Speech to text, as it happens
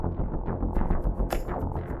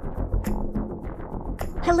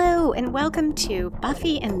Hello and welcome to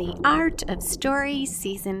Buffy and the Art of Story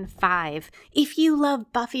Season 5. If you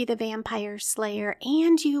love Buffy the Vampire Slayer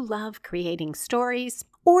and you love creating stories,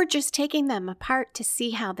 or just taking them apart to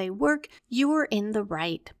see how they work, you're in the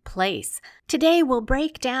right place. Today we'll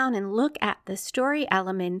break down and look at the story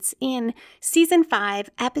elements in Season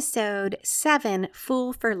 5, Episode 7,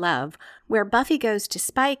 Fool for Love, where Buffy goes to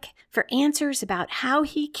Spike for answers about how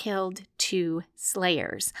he killed 2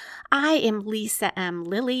 Slayers. I am Lisa M.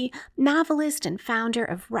 Lilly, novelist and founder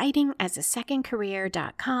of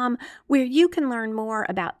WritingAsASecondCareer.com, where you can learn more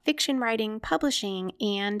about fiction writing, publishing,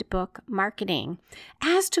 and book marketing.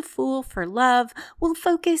 As to Fool for Love, we'll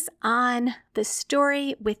focus on the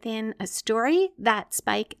story within a story that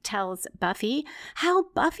Spike tells Buffy, how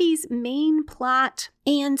Buffy's main plot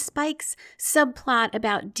and Spike's subplot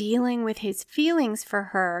about dealing with his feelings for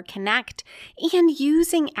her connect, and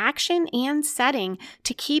using action and setting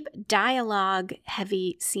to keep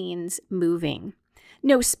dialogue-heavy scenes moving.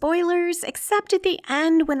 No spoilers, except at the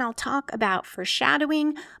end when I'll talk about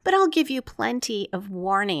foreshadowing, but I'll give you plenty of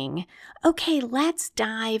warning. Okay, let's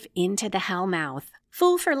dive into the Hellmouth.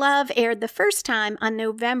 Fool for Love aired the first time on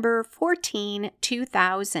November 14,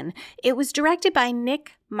 2000. It was directed by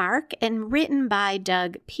Nick Mark and written by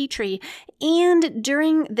Doug Petrie. And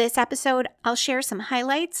during this episode, I'll share some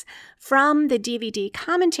highlights from the DVD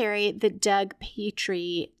commentary that Doug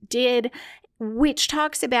Petrie did, which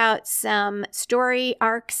talks about some story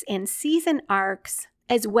arcs and season arcs,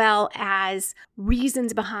 as well as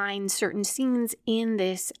reasons behind certain scenes in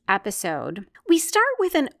this episode. We start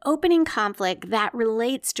with an opening conflict that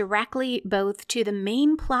relates directly both to the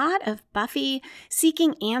main plot of Buffy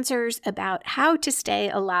seeking answers about how to stay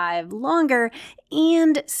alive longer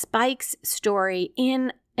and Spike's story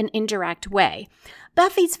in an indirect way.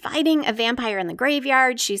 Buffy's fighting a vampire in the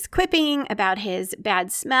graveyard. She's quipping about his bad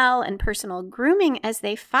smell and personal grooming as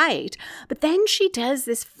they fight. But then she does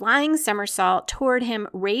this flying somersault toward him,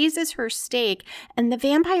 raises her stake, and the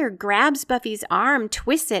vampire grabs Buffy's arm,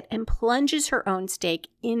 twists it, and plunges her own stake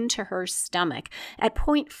into her stomach. At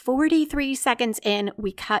 43 seconds in,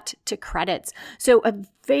 we cut to credits. So a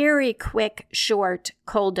very quick, short,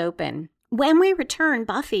 cold open. When we return,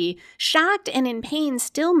 Buffy, shocked and in pain,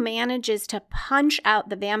 still manages to punch out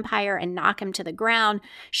the vampire and knock him to the ground.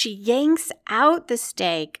 She yanks out the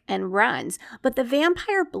stake and runs, but the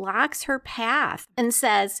vampire blocks her path and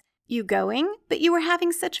says, "You going? But you were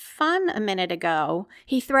having such fun a minute ago."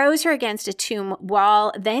 He throws her against a tomb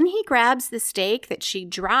wall. Then he grabs the stake that she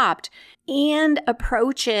dropped and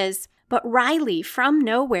approaches. But Riley, from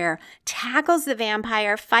nowhere, tackles the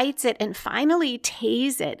vampire, fights it, and finally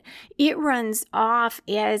tases it. It runs off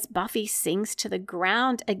as Buffy sinks to the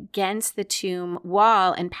ground against the tomb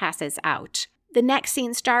wall and passes out. The next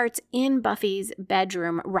scene starts in Buffy's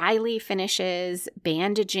bedroom. Riley finishes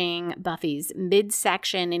bandaging Buffy's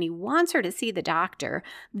midsection, and he wants her to see the doctor.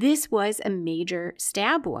 This was a major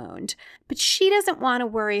stab wound. But she doesn't want to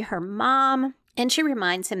worry her mom, and she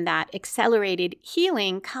reminds him that accelerated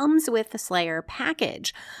healing comes with the Slayer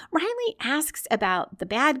package. Riley asks about the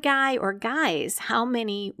bad guy or guys. How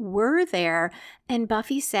many were there? And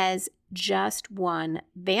Buffy says just one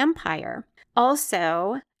vampire.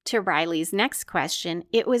 Also, to Riley's next question,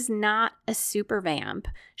 it was not a super vamp.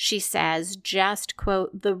 She says just,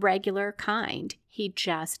 quote, the regular kind. He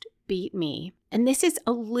just beat me. And this is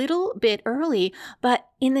a little bit early, but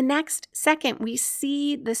in the next second, we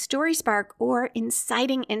see the story spark or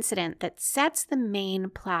inciting incident that sets the main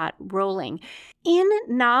plot rolling. In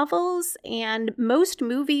novels and most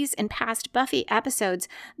movies and past Buffy episodes,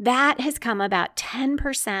 that has come about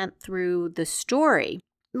 10% through the story.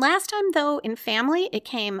 Last time, though, in Family, it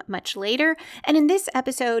came much later, and in this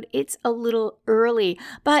episode, it's a little early,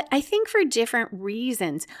 but I think for different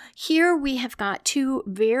reasons. Here we have got 2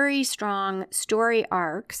 very strong story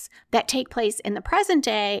arcs that take place in the present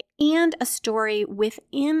day and a story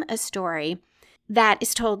within a story that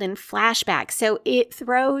is told in flashback, so it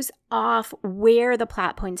throws off where the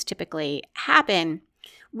plot points typically happen.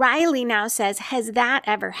 Riley now says, has that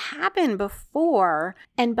ever happened before?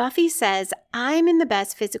 And Buffy says, I'm in the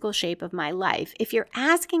best physical shape of my life. If you're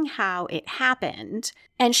asking how it happened.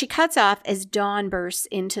 And she cuts off as Dawn bursts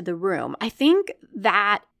into the room. I think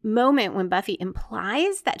that moment when Buffy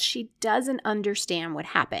implies that she doesn't understand what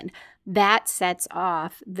happened, that sets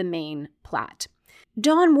off the main plot.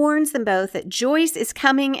 Dawn warns them both that Joyce is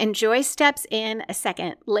coming, and Joyce steps in a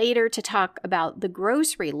second later to talk about the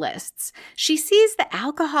grocery lists. She sees the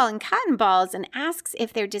alcohol and cotton balls and asks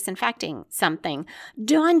if they're disinfecting something.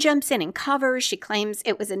 Dawn jumps in and covers. She claims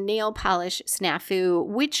it was a nail polish snafu,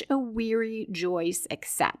 which a weary Joyce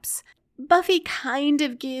accepts. Buffy kind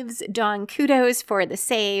of gives Dawn kudos for the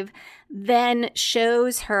save, then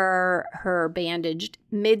shows her bandaged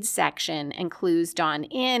midsection and clues Dawn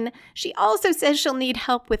in. She also says she'll need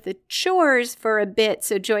help with the chores for a bit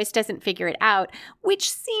so Joyce doesn't figure it out,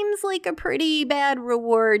 which seems like a pretty bad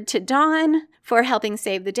reward to Dawn for helping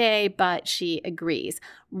save the day, but she agrees.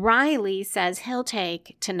 Riley says he'll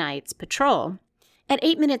take tonight's patrol. At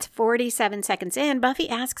 8 minutes 47 seconds in, Buffy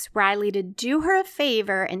asks Riley to do her a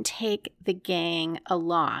favor and take the gang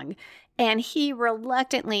along, and he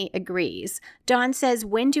reluctantly agrees. Dawn says,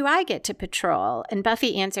 "When do I get to patrol?" And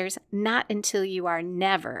Buffy answers, "Not until you are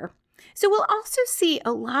never." So we'll also see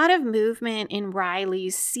a lot of movement in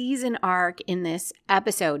Riley's season arc in this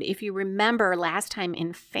episode. If you remember last time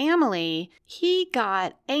in Family, he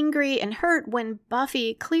got angry and hurt when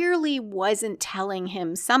Buffy clearly wasn't telling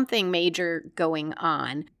him something major going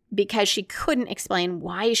on because she couldn't explain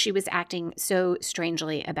why she was acting so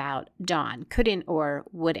strangely about Dawn. Couldn't or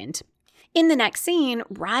wouldn't. In the next scene,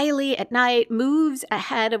 Riley at night moves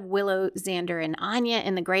ahead of Willow, Xander, and Anya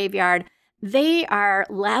in the graveyard. They are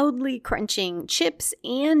loudly crunching chips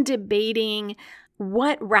and debating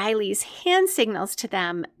what Riley's hand signals to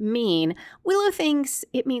them mean. Willow thinks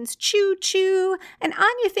it means choo-choo, and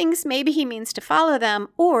Anya thinks maybe he means to follow them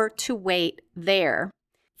or to wait there.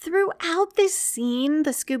 Throughout this scene,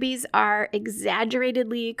 the Scoobies are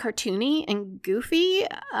exaggeratedly cartoony and goofy,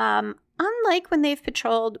 unlike when they've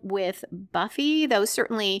patrolled with Buffy, though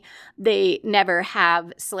certainly they never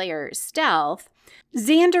have Slayer stealth.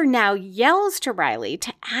 Xander now yells to Riley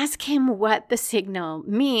to ask him what the signal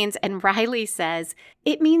means, and Riley says,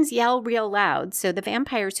 "It means yell real loud, so the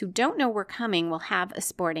vampires who don't know we're coming will have a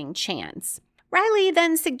sporting chance." Riley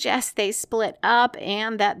then suggests they split up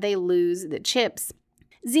and that they lose the chips.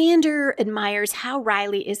 Xander admires how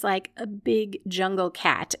Riley is like a big jungle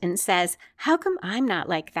cat and says, "How come I'm not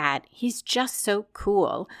like that? He's just so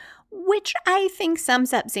cool." Which I think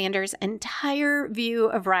sums up Xander's entire view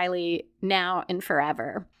of Riley now and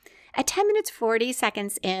forever. At 10 minutes 40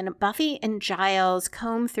 seconds in, Buffy and Giles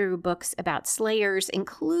comb through books about Slayers,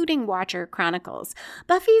 including Watcher Chronicles.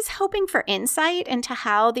 Buffy's hoping for insight into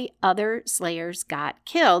how the other Slayers got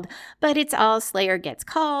killed, but it's all Slayer gets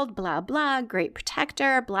called, blah, blah, great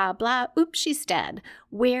protector, blah, blah, oops, she's dead.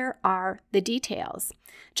 Where are the details?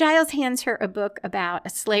 Giles hands her a book about a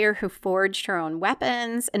Slayer who forged her own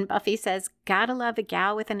weapons, and Buffy says, "Gotta love a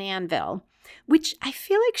gal with an anvil," which I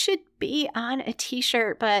feel like should be on a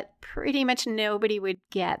t-shirt, but pretty much nobody would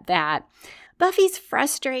get that. Buffy's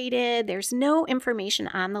frustrated. There's no information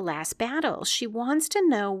on the last battle. She wants to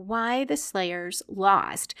know why the Slayers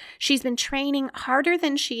lost. She's been training harder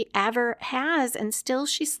than she ever has, and still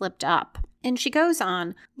she slipped up. And she goes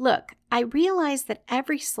on, "Look, I realize that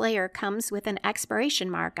every Slayer comes with an expiration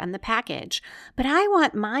mark on the package, but I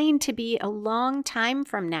want mine to be a long time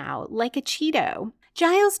from now, like a Cheeto."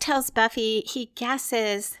 Giles tells Buffy he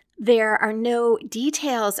guesses there are no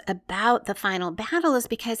details about the final battles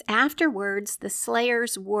because afterwards the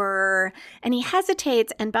Slayers were, and he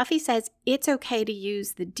hesitates, and Buffy says it's okay to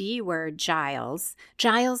use the D word, Giles.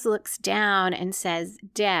 Giles looks down and says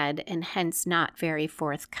dead and hence not very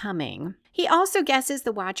forthcoming. He also guesses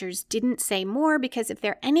the Watchers didn't say more because if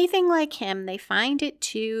they're anything like him, they find it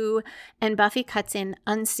too, and Buffy cuts in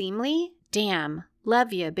unseemly. "Damn,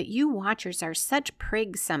 love you, but you Watchers are such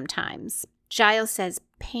prigs sometimes." Giles says,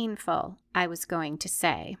 "Painful, I was going to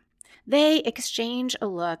say." They exchange a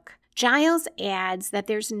look. Giles adds that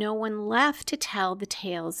there's no one left to tell the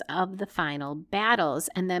tales of the final battles,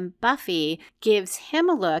 and then Buffy gives him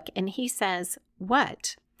a look and he says,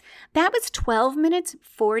 "What?" That was 12 minutes,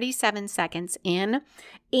 47 seconds in,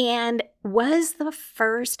 and was the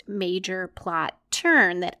first major plot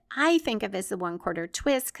turn that I think of as the one-quarter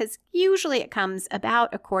twist, because usually it comes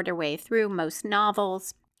about a quarter way through most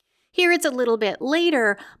novels. Here it's a little bit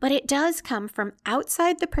later, but it does come from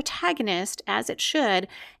outside the protagonist, as it should,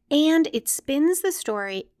 and it spins the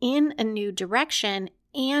story in a new direction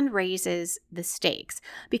and raises the stakes.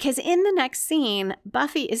 Because in the next scene,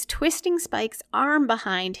 Buffy is twisting Spike's arm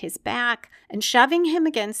behind his back and shoving him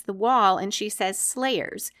against the wall, and she says,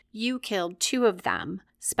 "Slayers, you killed 2 of them."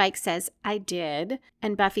 Spike says, "I did."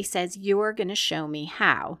 And Buffy says, "You're going to show me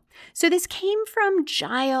how." So this came from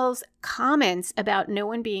Giles' comments about no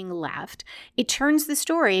one being left. It turns the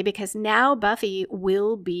story because now Buffy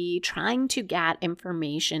will be trying to get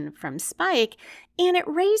information from Spike, and it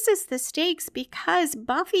raises the stakes because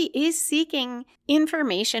Buffy is seeking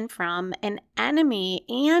information from an enemy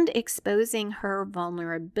and exposing her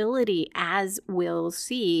vulnerability, as we'll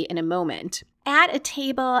see in a moment. At a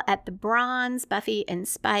table at the Bronze, Buffy and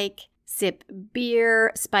Spike sip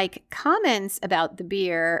beer. Spike comments about the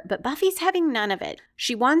beer, but Buffy's having none of it.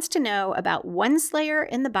 She wants to know about one Slayer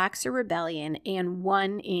in the Boxer Rebellion and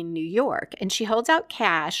one in New York, and she holds out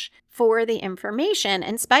cash for the information,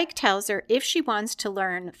 and Spike tells her if she wants to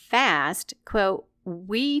learn fast, quote,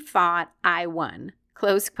 "We fought, I won."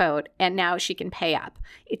 Close quote, and now she can pay up.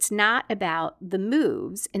 It's not about the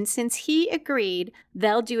moves, and since he agreed,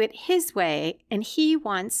 they'll do it his way, and he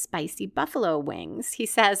wants spicy buffalo wings. He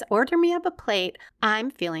says, "Order me up a plate, I'm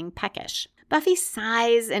feeling peckish." Buffy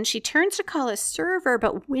sighs and she turns to call a server,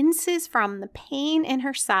 but winces from the pain in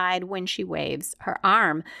her side when she waves her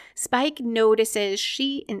arm. Spike notices.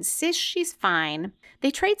 She insists she's fine.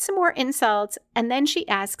 They trade some more insults, and then she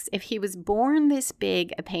asks if he was born this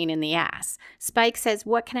big a pain in the ass. Spike says,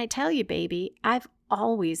 "What can I tell you, baby? I've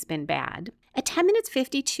always been bad." At 10 minutes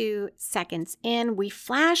 52 seconds in, we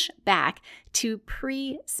flash back to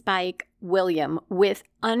pre-Spike William with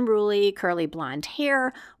unruly curly blonde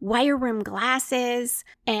hair, wire-rimmed glasses,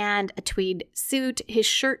 and a tweed suit, his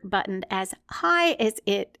shirt buttoned as high as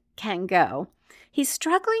it can go. He's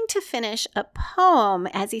struggling to finish a poem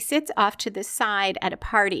as he sits off to the side at a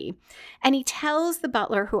party, and he tells the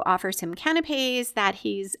butler who offers him canapes that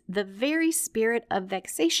he's the very spirit of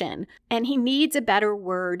vexation, and he needs a better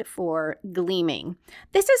word for gleaming.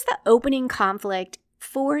 This is the opening conflict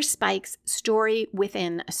for Spike's story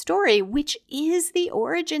within a story, which is the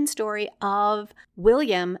origin story of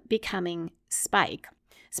William becoming Spike.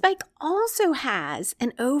 Spike also has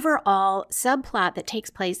an overall subplot that takes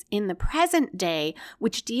place in the present day,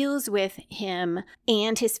 which deals with him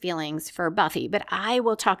and his feelings for Buffy. But I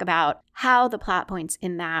will talk about how the plot points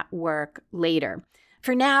in that work later.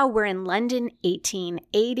 For now, we're in London,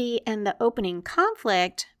 1880, and the opening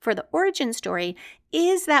conflict for the origin story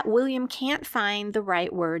is that William can't find the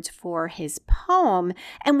right words for his poem,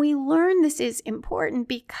 and we learn this is important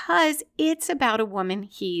because it's about a woman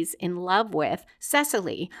he's in love with,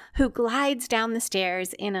 Cecily, who glides down the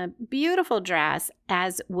stairs in a beautiful dress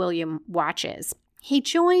as William watches. He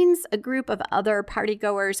joins a group of other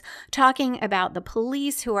partygoers talking about the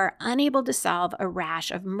police who are unable to solve a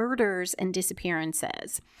rash of murders and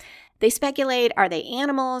disappearances. They speculate, are they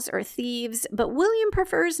animals or thieves? But William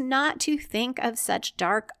prefers not to think of such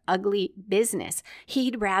dark, ugly business.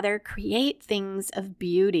 He'd rather create things of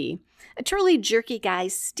beauty. A truly jerky guy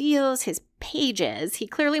steals his pages. He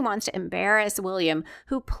clearly wants to embarrass William,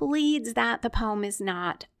 who pleads that the poem is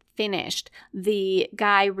not finished. The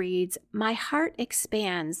guy reads, "My heart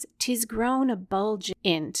expands, 'tis grown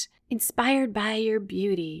ebulgent, inspired by your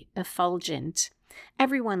beauty, effulgent."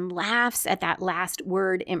 Everyone laughs at that last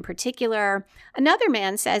word in particular. Another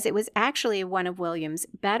man says it was actually one of William's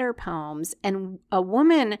better poems, and a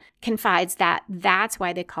woman confides that that's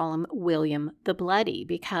why they call him William the Bloody,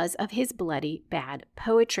 because of his bloody bad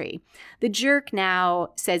poetry. The jerk now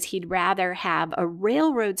says he'd rather have a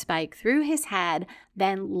railroad spike through his head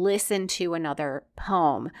than listen to another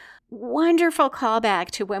poem. Wonderful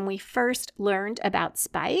callback to when we first learned about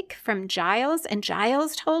Spike from Giles, and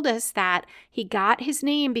Giles told us that he got his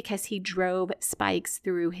name because he drove spikes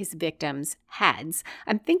through his victims' heads.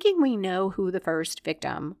 I'm thinking we know who the first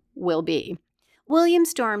victim will be. William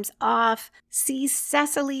storms off, sees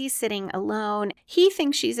Cecily sitting alone. He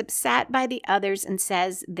thinks she's upset by the others and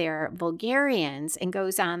says they're vulgarians and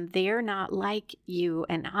goes on, "They're not like you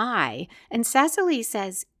and I." And Cecily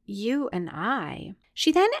says, "You and I."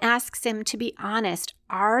 She then asks him to be honest.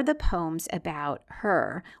 Are the poems about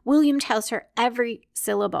her? William tells her every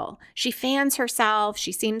syllable. She fans herself.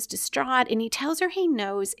 She seems distraught, and he tells her he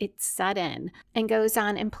knows it's sudden and goes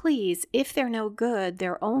on, "And please, if they're no good,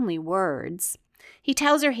 they're only words." He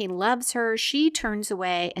tells her he loves her. She turns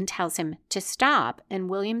away and tells him to stop. And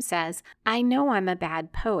William says, "I know I'm a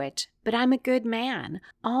bad poet, but I'm a good man.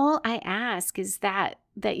 All I ask is that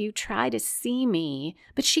you try to see me."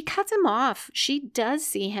 But she cuts him off. She does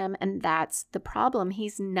see him, and that's the problem.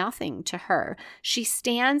 He's nothing to her. She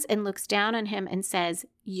stands and looks down on him and says,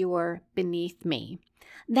 "You're beneath me."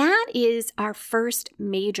 That is our first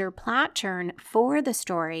major plot turn for the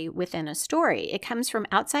story within a story. It comes from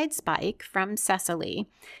outside Spike, from Cecily.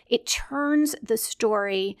 It turns the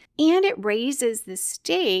story and it raises the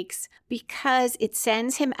stakes because it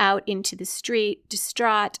sends him out into the street,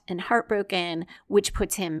 distraught and heartbroken, which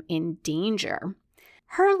puts him in danger.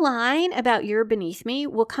 Her line about "you're beneath me"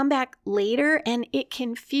 will come back later, and it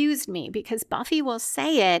confused me because Buffy will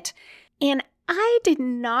say it, and I did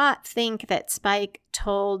not think that Spike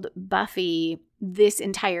told Buffy this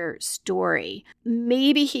entire story.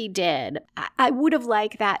 Maybe he did. I would have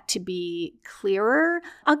liked that to be clearer.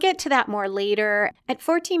 I'll get to that more later. At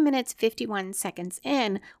 14 minutes 51 seconds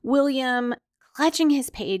in, William clutching his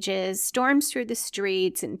pages, storms through the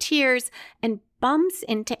streets in tears and bumps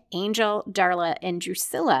into Angel, Darla, and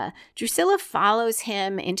Drusilla. Drusilla follows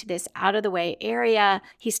him into this out-of-the-way area.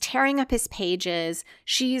 He's tearing up his pages.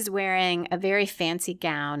 She's wearing a very fancy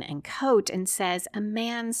gown and coat and says, "A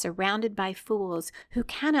man surrounded by fools who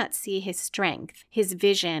cannot see his strength, his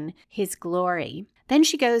vision, his glory." Then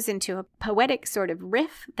she goes into a poetic sort of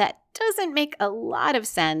riff that doesn't make a lot of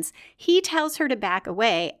sense. He tells her to back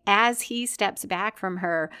away as he steps back from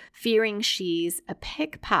her, fearing she's a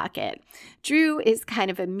pickpocket. Drew is kind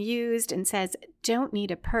of amused and says, "Don't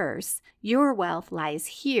need a purse. Your wealth lies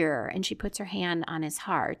here." And she puts her hand on his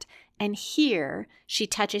heart. And here she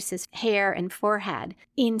touches his hair and forehead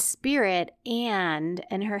in spirit, and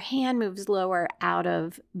her hand moves lower out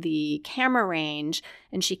of the camera range,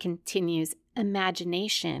 and she continues,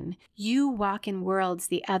 "Imagination. You walk in worlds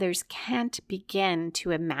the others can't begin to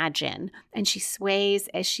imagine." And she sways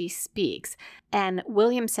as she speaks. And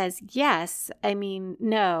William says,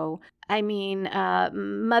 no.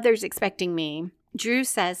 Mother's expecting me. Drew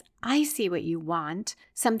says, "I see what you want.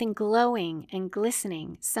 Something glowing and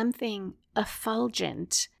glistening, something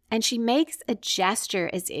effulgent." And she makes a gesture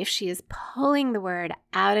as if she is pulling the word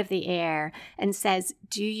out of the air and says,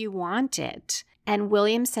 "Do you want it?" And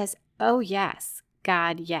William says, "Oh, yes,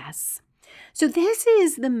 God, yes." So this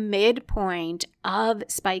is the midpoint of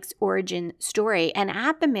Spike's origin story. And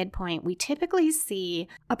at the midpoint, we typically see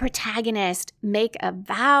a protagonist make a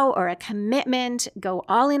vow or a commitment, go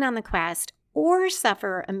all in on the quest, or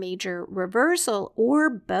suffer a major reversal, or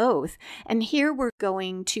both. And here we're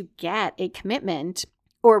going to get a commitment,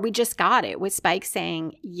 or we just got it with Spike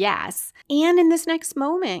saying yes. And in this next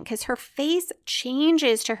moment, because her face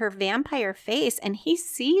changes to her vampire face and he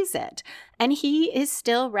sees it and he is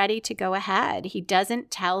still ready to go ahead. He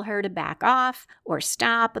doesn't tell her to back off or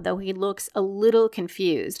stop, though he looks a little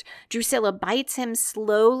confused. Drusilla bites him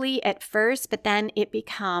slowly at first, but then it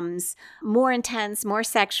becomes more intense, more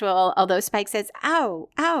sexual, although Spike says, "Ow,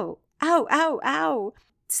 ow, ow, ow, ow."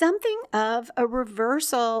 Something of a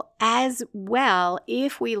reversal as well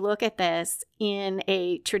if we look at this in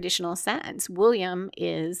a traditional sense. William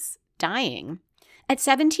is dying. At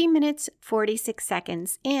 17 minutes, 46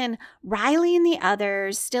 seconds in, Riley and the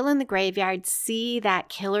others still in the graveyard see that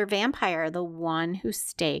killer vampire, the one who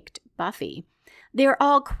staked Buffy. They're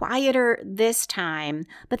all quieter this time,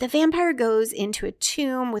 but the vampire goes into a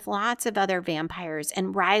tomb with lots of other vampires,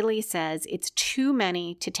 and Riley says it's too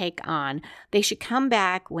many to take on. They should come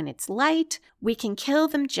back when it's light. We can kill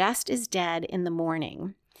them just as dead in the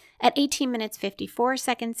morning. At 18 minutes, 54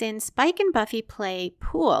 seconds in, Spike and Buffy play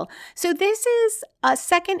pool. So this is a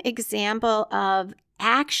second example of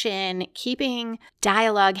action keeping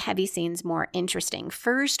dialogue heavy scenes more interesting.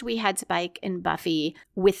 First, we had Spike and Buffy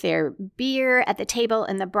with their beer at the table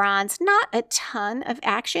in the bronze. Not a ton of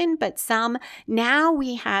action, but some. Now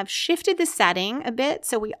we have shifted the setting a bit,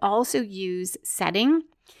 so we also use setting.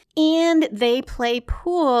 And they play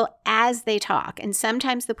pool as they talk. And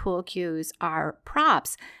sometimes the pool cues are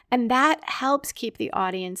props. And that helps keep the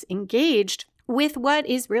audience engaged with what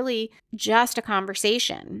is really just a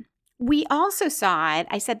conversation. We also saw it,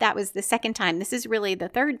 I said that was the second time, this is really the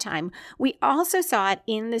third time. We also saw it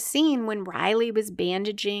in the scene when Riley was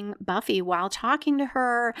bandaging Buffy while talking to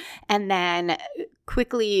her and then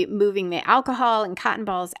quickly moving the alcohol and cotton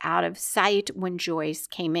balls out of sight when Joyce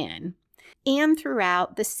came in. And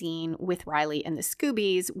throughout the scene with Riley and the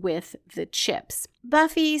Scoobies with the chips.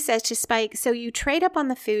 Buffy says to Spike, "So you trade up on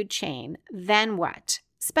the food chain, then what?"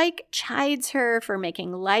 Spike chides her for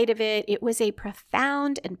making light of it. It was a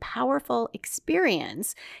profound and powerful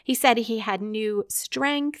experience. He said he had new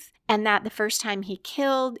strength and that the first time he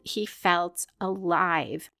killed, he felt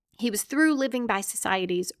alive. He was through living by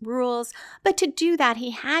society's rules, but to do that,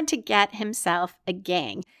 he had to get himself a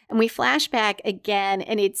gang. And we flash back again,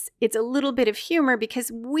 and it's a little bit of humor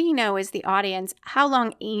because we know as the audience how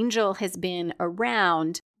long Angel has been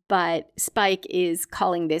around, but Spike is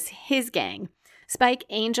calling this his gang. Spike,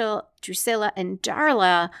 Angel, Drusilla, and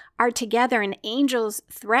Darla are together, and Angel's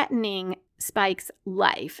threatening Spike's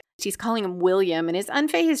life. She's calling him William and is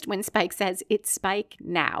unfazed when Spike says, "It's Spike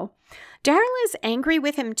now." Darla's angry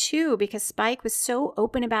with him too because Spike was so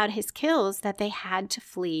open about his kills that they had to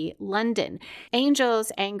flee London.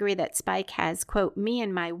 Angel's angry that Spike has, quote, "me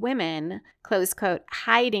and my women," close quote,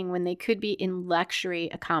 hiding when they could be in luxury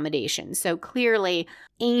accommodation. So clearly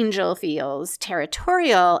Angel feels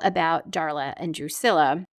territorial about Darla and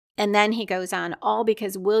Drusilla. And then he goes on, all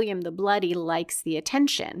because William the Bloody likes the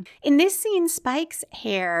attention. In this scene, Spike's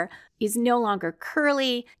hair is no longer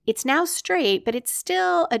curly. It's now straight, but it's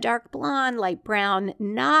still a dark blonde, light brown,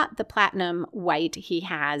 not the platinum white he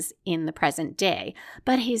has in the present day.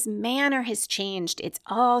 But his manner has changed. It's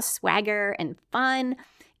all swagger and fun.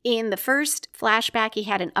 In the first flashback, he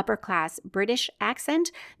had an upper-class British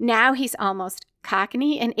accent. Now he's almost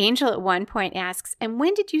Cockney, and Angel at one point asks, "And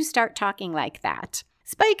when did you start talking like that?"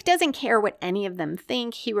 Spike doesn't care what any of them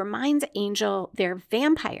think. He reminds Angel they're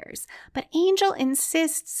vampires, but Angel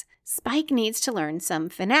insists Spike needs to learn some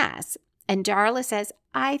finesse. And Darla says,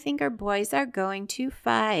 "I think our boys are going to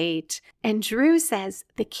fight." And Drew says,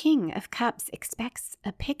 "The King of Cups expects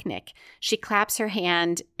a picnic." She claps her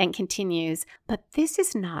hand and continues, "But this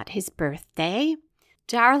is not his birthday."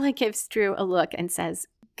 Darla gives Drew a look and says,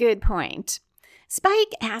 "Good point."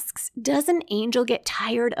 Spike asks, doesn't Angel get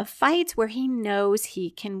tired of fights where he knows he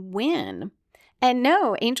can win? And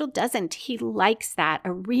no, Angel doesn't. He likes that.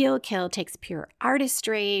 A real kill takes pure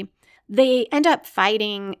artistry. They end up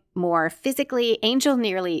fighting more physically. Angel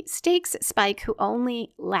nearly stakes Spike, who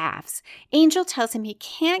only laughs. Angel tells him he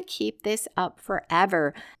can't keep this up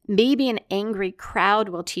forever. Maybe an angry crowd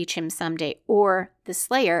will teach him someday, or the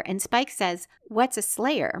Slayer. And Spike says, "What's a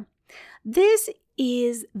Slayer?" This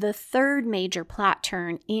is the third major plot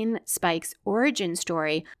turn in Spike's origin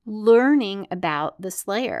story, learning about the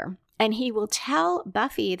Slayer. And he will tell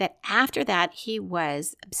Buffy that after that, he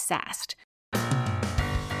was obsessed.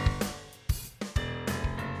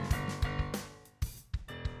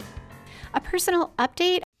 A personal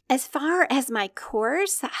update. As far as my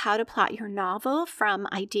course, How to Plot Your Novel from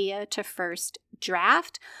Idea to First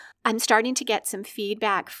Draft, I'm starting to get some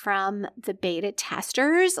feedback from the beta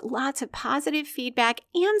testers, lots of positive feedback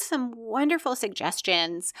and some wonderful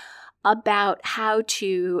suggestions about how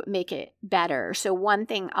to make it better. So one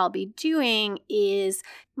thing I'll be doing is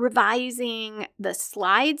revising the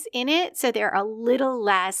slides in it so they're a little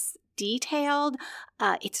less detailed.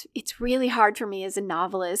 It's really hard for me as a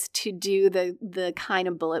novelist to do the kind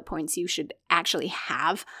of bullet points you should actually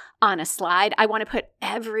have on a slide. I want to put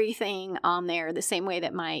everything on there the same way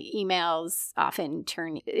that my emails often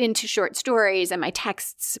turn into short stories and my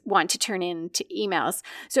texts want to turn into emails.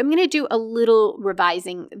 So I'm going to do a little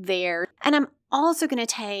revising there. And I'm also going to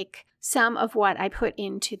take some of what I put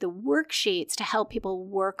into the worksheets to help people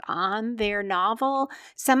work on their novel.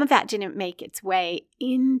 Some of that didn't make its way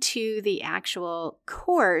into the actual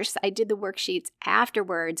course. I did the worksheets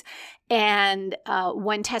afterwards, and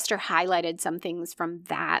one tester highlighted some things from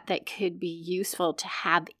that could be useful to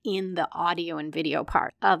have in the audio and video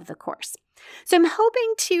part of the course. So I'm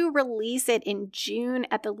hoping to release it in June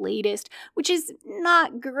at the latest, which is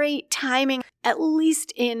not great timing, at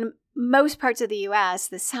least in most parts of the US.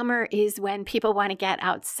 The summer is when people want to get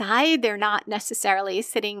outside. They're not necessarily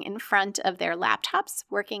sitting in front of their laptops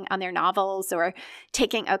working on their novels or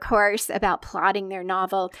taking a course about plotting their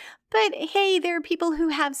novel. But hey, there are people who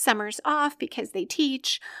have summers off because they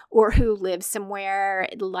teach or who live somewhere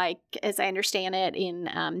like, as I understand it, in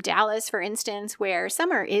Dallas, for instance, where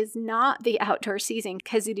summer is not the outdoor season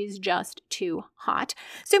because it is just too hot.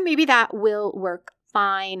 So maybe that will work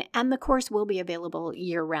fine, and the course will be available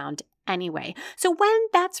year-round anyway. So when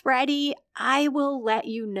that's ready, I will let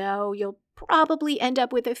you know. You'll probably end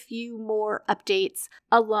up with a few more updates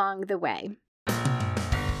along the way.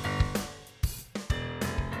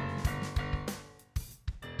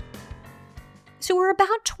 So we're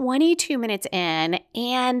about 22 minutes in,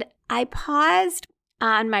 and I paused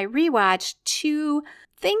on my rewatch to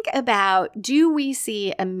think about, do we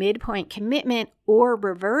see a midpoint commitment or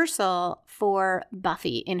reversal for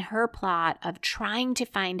Buffy in her plot of trying to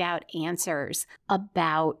find out answers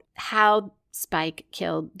about how Spike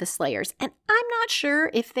killed the Slayers? And I'm not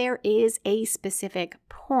sure if there is a specific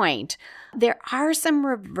point. There are some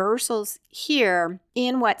reversals here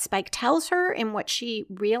in what Spike tells her and what she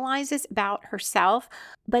realizes about herself,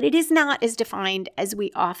 but it is not as defined as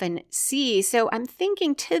we often see. So I'm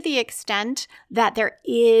thinking, to the extent that there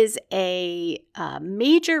is a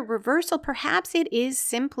major reversal, perhaps it is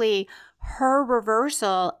simply her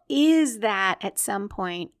reversal is that at some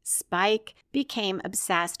point Spike became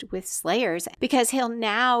obsessed with Slayers because he'll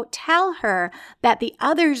now tell her that the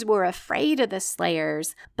others were afraid of the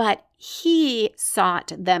Slayers, but he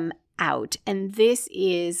sought them out. And this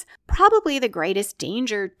is probably the greatest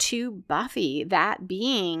danger to Buffy, that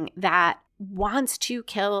being that wants to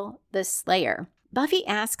kill the Slayer. Buffy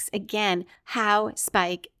asks again how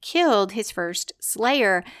Spike killed his first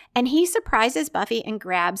Slayer, and he surprises Buffy and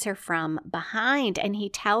grabs her from behind, and he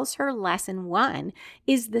tells her lesson 1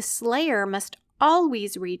 is the Slayer must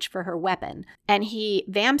always reach for her weapon. And he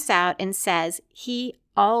vamps out and says he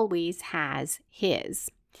always has his.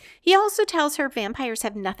 He also tells her vampires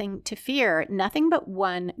have nothing to fear, nothing but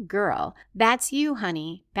one girl. That's you,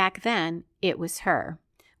 honey. Back then, it was her.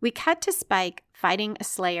 We cut to Spike fighting a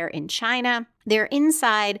slayer in China. They're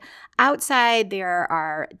inside. Outside, there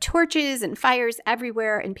are torches and fires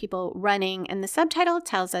everywhere and people running. And the subtitle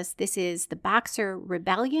tells us this is the Boxer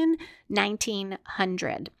Rebellion,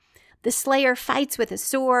 1900. The slayer fights with a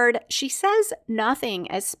sword. She says nothing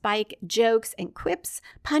as Spike jokes and quips,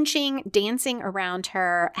 punching, dancing around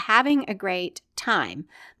her, having a great time.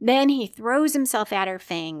 Then he throws himself at her,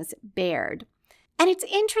 fangs bared. And it's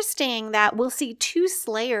interesting that we'll see two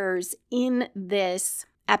slayers in this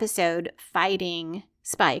episode fighting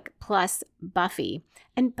Spike plus Buffy.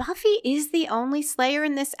 And Buffy is the only slayer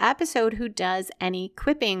in this episode who does any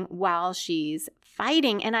quipping while she's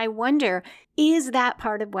fighting. And I wonder, is that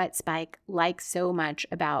part of what Spike likes so much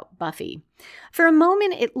about Buffy? For a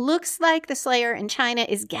moment, it looks like the slayer in China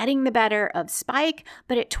is getting the better of Spike,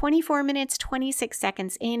 but at 24 minutes, 26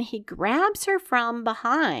 seconds in, he grabs her from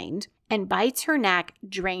behind and bites her neck,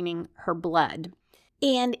 draining her blood.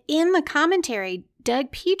 And in the commentary,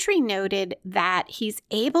 Doug Petrie noted that he's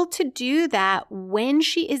able to do that when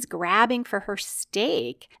she is grabbing for her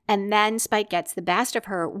steak, and then Spike gets the best of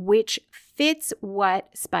her, which fits what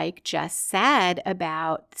Spike just said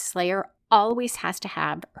about Slayer always has to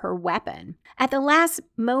have her weapon. At the last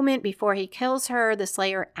moment before he kills her, the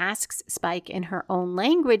Slayer asks Spike in her own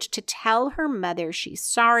language to tell her mother she's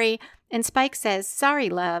sorry, and Spike says, "Sorry,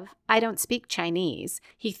 love, I don't speak Chinese."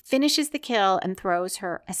 He finishes the kill and throws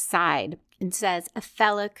her aside and says, "A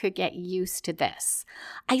fella could get used to this."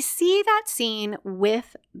 I see that scene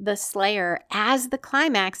with the Slayer as the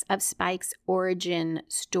climax of Spike's origin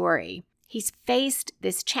story. He's faced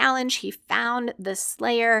this challenge, he found the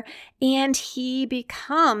Slayer, and he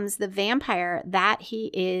becomes the vampire that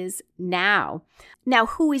he is now. Now,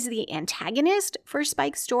 who is the antagonist for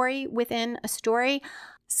Spike's story within a story?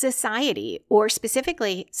 Society, or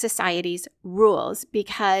specifically society's rules,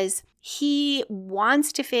 because he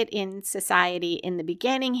wants to fit in society in the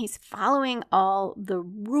beginning. He's following all the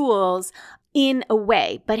rules in a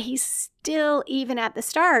way, but he's still, even at the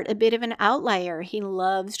start, a bit of an outlier. He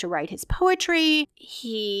loves to write his poetry.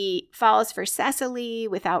 He falls for Cecily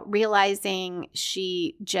without realizing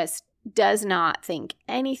she just does not think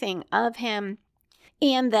anything of him.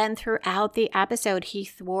 And then throughout the episode, he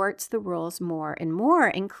thwarts the rules more and more,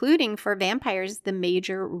 including for vampires, the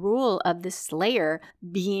major rule of the Slayer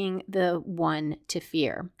being the one to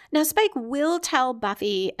fear. Now, Spike will tell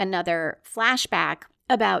Buffy another flashback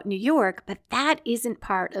about New York, but that isn't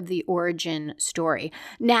part of the origin story.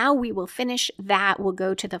 Now we will finish that. We'll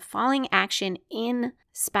go to the falling action in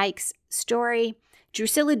Spike's story.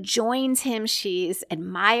 Drusilla joins him. She's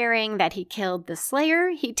admiring that he killed the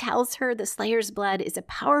Slayer. He tells her the Slayer's blood is a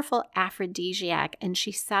powerful aphrodisiac, and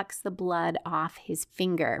she sucks the blood off his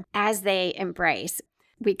finger as they embrace.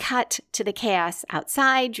 We cut to the chaos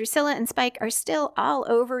outside. Drusilla and Spike are still all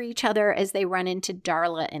over each other as they run into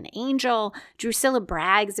Darla and Angel. Drusilla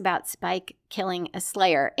brags about Spike killing a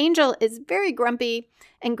Slayer. Angel is very grumpy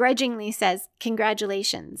and grudgingly says,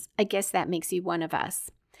 "Congratulations. I guess that makes you one of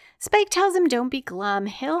us." Spike tells him don't be glum,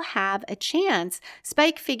 he'll have a chance.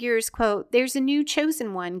 Spike figures, quote, "There's a new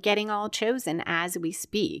chosen one getting all chosen as we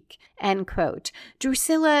speak," end quote.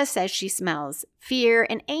 Drusilla says she smells fear,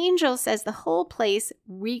 and Angel says the whole place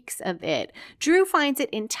reeks of it. Drew finds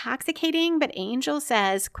it intoxicating, but Angel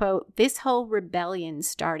says, quote, "This whole rebellion's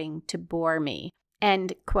starting to bore me,"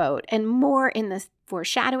 end quote. And more in the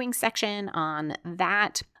foreshadowing section on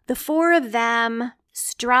that. The four of them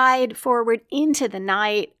stride forward into the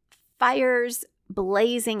night, fires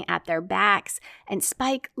blazing at their backs, and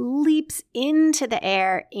Spike leaps into the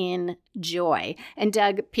air in joy. And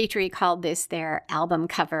Doug Petrie called this their album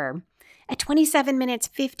cover. At 27 minutes,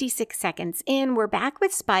 56 seconds in, we're back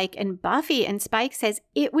with Spike and Buffy, and Spike says,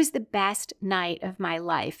 "It was the best night of my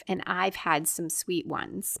life, and I've had some sweet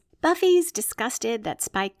ones." Buffy's disgusted that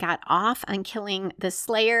Spike got off on killing the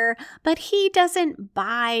Slayer, but he doesn't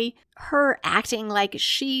buy her acting like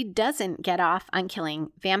she doesn't get off on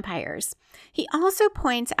killing vampires. He also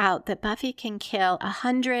points out that Buffy can kill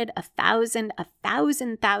 100, 1,000,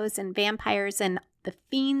 1,000 vampires and the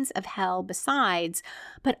fiends of hell besides,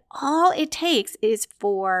 but all it takes is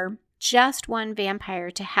for just one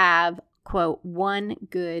vampire to have, quote, "one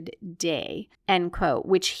good day," end quote,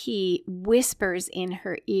 which he whispers in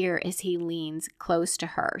her ear as he leans close to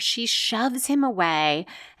her. She shoves him away,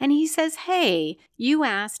 and he says, "Hey, you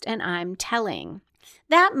asked and I'm telling."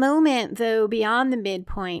 That moment, though, beyond the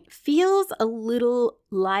midpoint, feels a little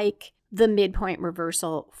like the midpoint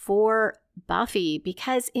reversal for Buffy,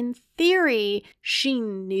 because in theory, she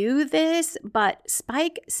knew this, but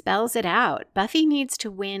Spike spells it out. Buffy needs to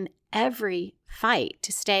win every fight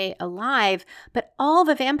to stay alive, but all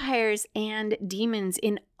the vampires and demons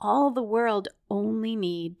in all the world only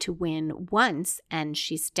need to win once and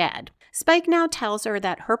she's dead. Spike now tells her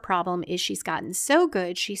that her problem is she's gotten so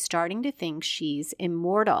good she's starting to think she's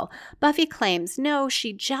immortal. Buffy claims no,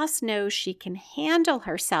 she just knows she can handle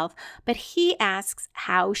herself, but he asks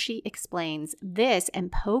how she explains this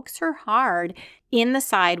and pokes her hard in the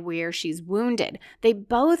side where she's wounded. They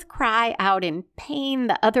both cry out in pain.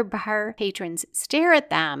 The other bar patrons stare at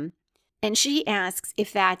them, and she asks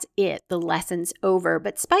if that's it, the lesson's over.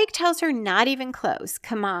 But Spike tells her not even close,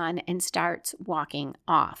 come on, and starts walking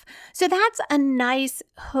off. So that's a nice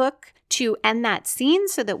hook to end that scene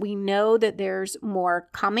so that we know that there's more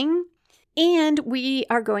coming. And we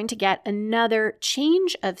are going to get another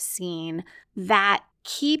change of scene that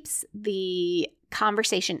keeps the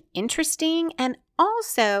conversation interesting. And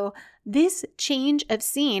also, this change of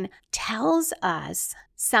scene tells us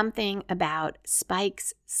something about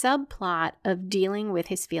Spike's subplot of dealing with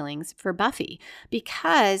his feelings for Buffy,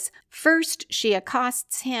 because first she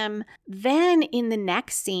accosts him, then in the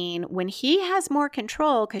next scene, when he has more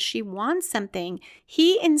control because she wants something,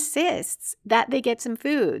 he insists that they get some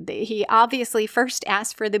food. He obviously first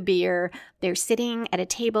asked for the beer. They're sitting at a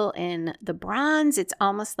table in the Bronze. It's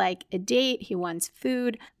almost like a date. He wants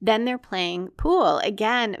food. Then they're playing pool.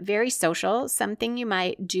 Again, very social, something you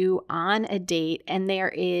might do on a date, and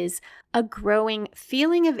there is a growing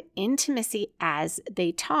feeling of intimacy as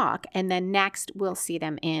they talk. And then next, we'll see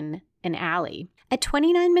them in an alley. At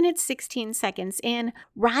 29 minutes, 16 seconds in,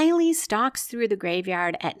 Riley stalks through the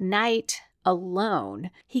graveyard at night alone.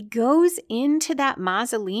 He goes into that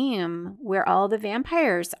mausoleum where all the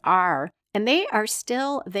vampires are, and they are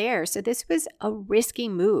still there. So this was a risky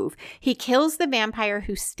move. He kills the vampire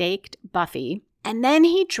who staked Buffy, and then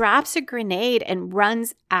he drops a grenade and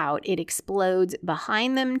runs out. It explodes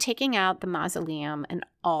behind them, taking out the mausoleum and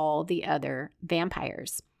all the other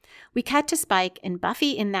vampires. We cut to Spike and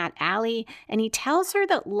Buffy in that alley, and he tells her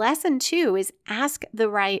that lesson 2 is ask the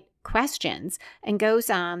right questions, and goes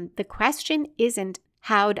on, the question isn't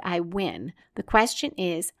how'd I win? The question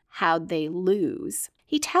is how'd they lose?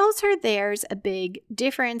 He tells her there's a big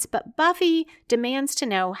difference, but Buffy demands to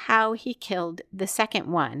know how he killed the second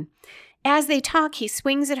one. As they talk, he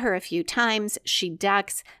swings at her a few times. She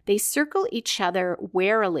ducks. They circle each other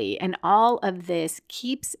warily, and all of this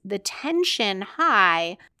keeps the tension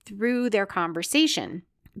high through their conversation.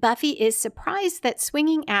 Buffy is surprised that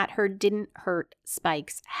swinging at her didn't hurt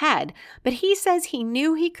Spike's head, but he says he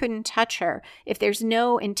knew he couldn't touch her. If there's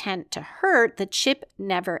no intent to hurt, the chip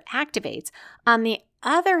never activates. On the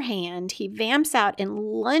other hand, he vamps out and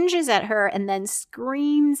lunges at her and then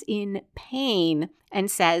screams in pain and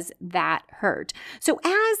says that hurt. So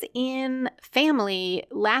as in Family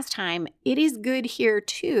last time, it is good here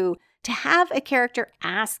too to have a character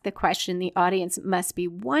ask the question the audience must be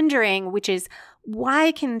wondering, which is,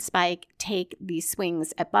 why can Spike take these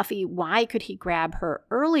swings at Buffy? Why could he grab her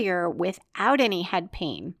earlier without any head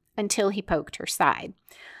pain until he poked her side?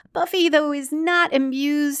 Buffy, though, is not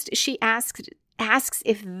amused. She asks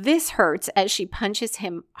if this hurts as she punches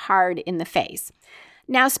him hard in the face.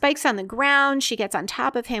 Now Spike's on the ground. She gets on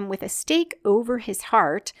top of him with a stake over his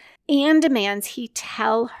heart and demands he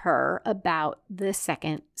tell her about the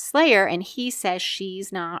second Slayer, and he says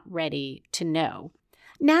she's not ready to know.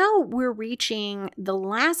 Now we're reaching the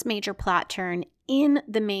last major plot turn in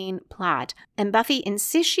the main plot, and Buffy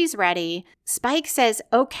insists she's ready. Spike says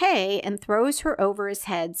okay and throws her over his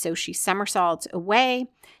head, so she somersaults away,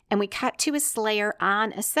 and we cut to a Slayer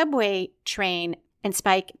on a subway train, and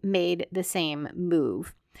Spike made the same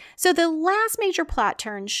move. So the last major plot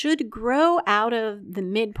turn should grow out of the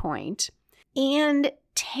midpoint and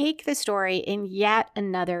take the story in yet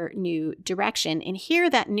another new direction. And here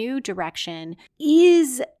that new direction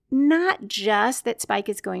is not just that Spike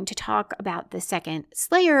is going to talk about the second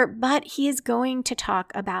Slayer, but he is going to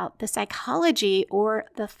talk about the psychology or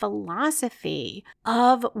the philosophy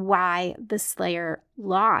of why the Slayer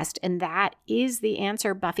lost. And that is the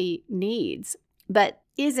answer Buffy needs, but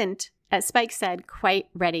isn't, as Spike said, quite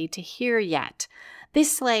ready to hear yet.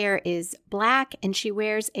 This Slayer is black, and she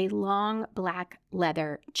wears a long black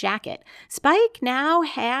leather jacket. Spike now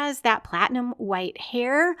has that platinum white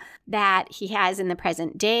hair that he has in the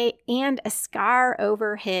present day and a scar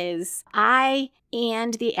over his eye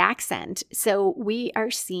and the accent. So we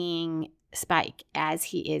are seeing Spike as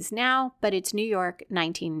he is now, but it's New York,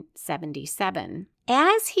 1977.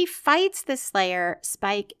 As he fights the Slayer,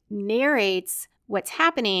 Spike narrates what's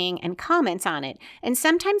happening and comments on it. And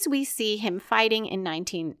sometimes we see him fighting in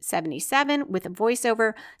 1977 with a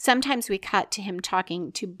voiceover. Sometimes we cut to him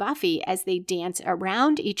talking to Buffy as they dance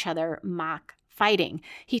around each other, mock fighting.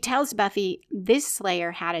 He tells Buffy this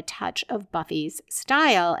Slayer had a touch of Buffy's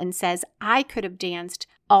style and says, I could have danced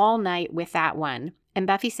all night with that one. And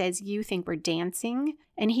Buffy says, you think we're dancing?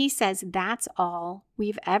 And he says, that's all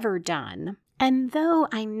we've ever done. And though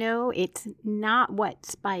I know it's not what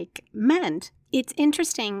Spike meant, it's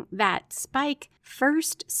interesting that Spike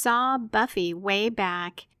first saw Buffy way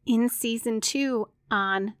back in season 2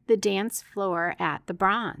 on the dance floor at the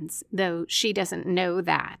Bronze, though she doesn't know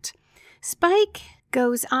that. Spike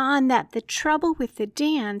goes on that the trouble with the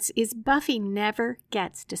dance is Buffy never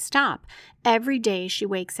gets to stop. Every day she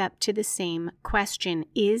wakes up to the same question,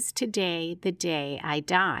 is today the day I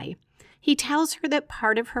die? He tells her that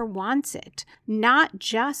part of her wants it, not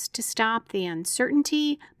just to stop the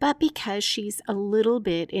uncertainty, but because she's a little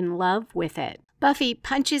bit in love with it. Buffy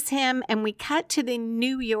punches him, and we cut to the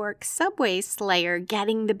New York subway Slayer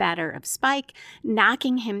getting the better of Spike,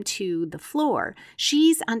 knocking him to the floor.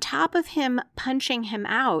 She's on top of him, punching him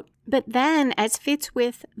out. But then, as fits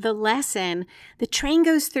with the lesson, the train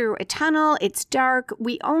goes through a tunnel, it's dark,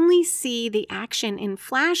 we only see the action in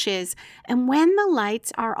flashes, and when the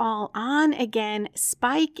lights are all on again,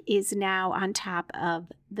 Spike is now on top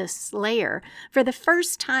of the Slayer. For the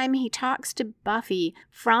first time, he talks to Buffy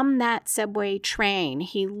from that subway train.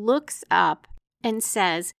 He looks up and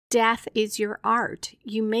says, death is your art.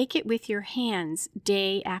 You make it with your hands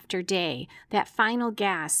day after day. That final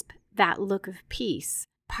gasp, that look of peace.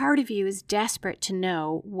 Part of you is desperate to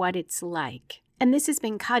know what it's like. And this has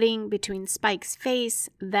been cutting between Spike's face,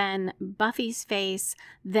 then Buffy's face,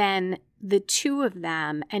 then the two of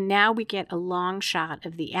them, and now we get a long shot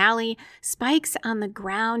of the alley. Spike's on the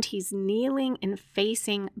ground. He's kneeling and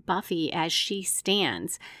facing Buffy as she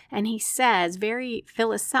stands. And he says, very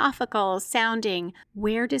philosophical sounding,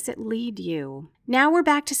 where does it lead you? Now we're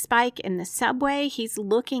back to Spike in the subway. He's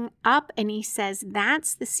looking up and he says,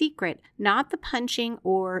 that's the secret, not the punching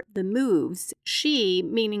or the moves. She,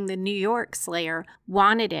 meaning the New York Slayer,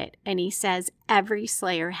 wanted it. And he says, every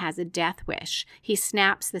Slayer has a death wish. He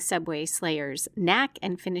snaps the subway Slayer's neck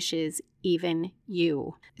and finishes, even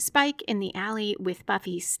you. Spike in the alley with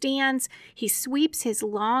Buffy stands. He sweeps his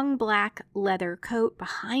long black leather coat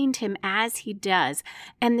behind him as he does,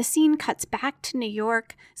 and the scene cuts back to New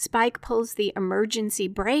York. Spike pulls the emergency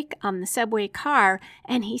brake on the subway car,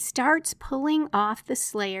 and he starts pulling off the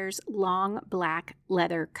Slayer's long black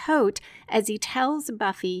leather coat as he tells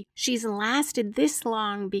Buffy she's lasted this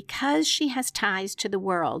long because she has ties to the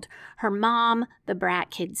world. Her mom, the brat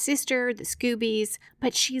kid sister, the Scoobies,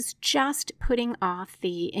 but she's just putting off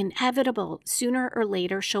the inevitable. Sooner or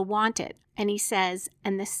later, she'll want it. And he says,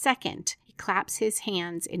 and the second, he claps his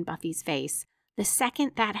hands in Buffy's face, the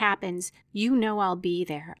second that happens, you know I'll be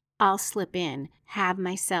there. I'll slip in, have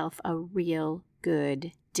myself a real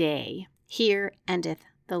good day. Here endeth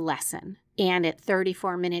the lesson. And at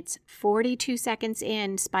 34 minutes, 42 seconds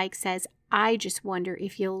in, Spike says, I just wonder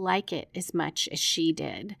if you'll like it as much as she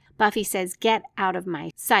did. Buffy says, get out of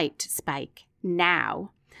my sight, Spike,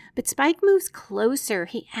 now. But Spike moves closer.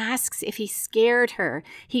 He asks if he scared her.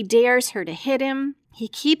 He dares her to hit him. He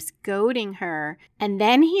keeps goading her, and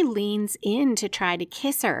then he leans in to try to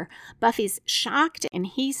kiss her. Buffy's shocked, and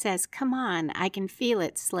he says, come on, I can feel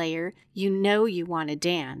it, Slayer. You know you want to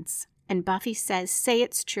dance. And Buffy says, say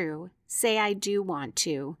it's true. Say I do want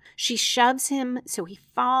to. She shoves him so he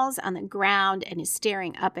falls on the ground and is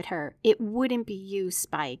staring up at her. It wouldn't be you,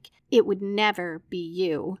 Spike. It would never be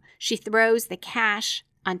you. She throws the cash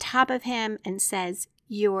on top of him and says,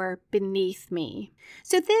 you're beneath me.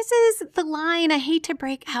 So this is the line. I hate to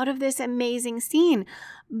break out of this amazing scene,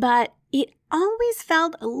 but it always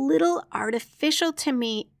felt a little artificial to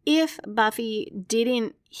me if Buffy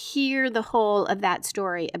didn't hear the whole of that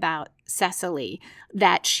story about Cecily,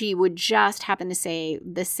 that she would just happen to say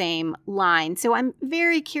the same line. So I'm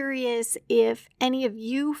very curious if any of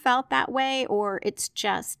you felt that way or it's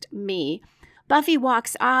just me. Buffy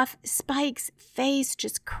walks off. Spike's face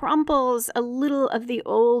just crumples, a little of the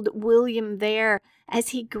old William there as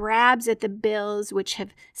he grabs at the bills which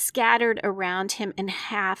have scattered around him and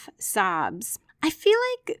half sobs. I feel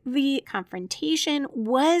like the confrontation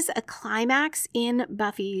was a climax in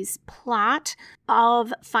Buffy's plot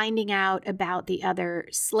of finding out about the other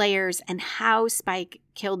Slayers and how Spike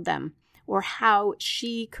killed them, or how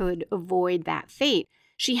she could avoid that fate.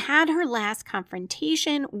 She had her last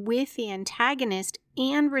confrontation with the antagonist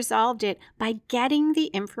and resolved it by getting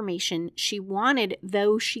the information she wanted,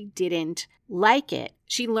 though she didn't like it.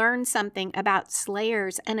 She learned something about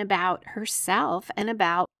slayers and about herself and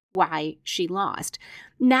about why she lost.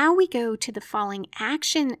 Now we go to the falling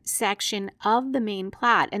action section of the main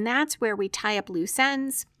plot, and that's where we tie up loose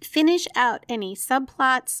ends, finish out any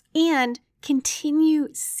subplots, and continue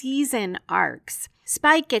season arcs.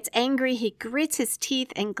 Spike gets angry, he grits his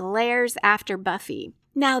teeth and glares after Buffy.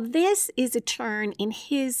 Now this is a turn in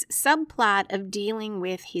his subplot of dealing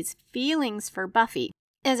with his feelings for Buffy.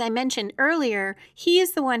 As I mentioned earlier, he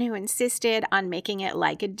is the one who insisted on making it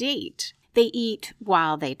like a date. They eat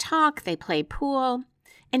while they talk, they play pool,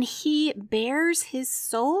 and he bears his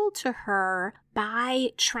soul to her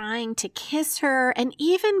by trying to kiss her and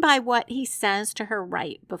even by what he says to her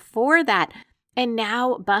right before that. And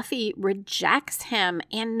now Buffy rejects him,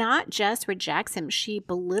 and not just rejects him, she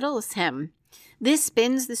belittles him. This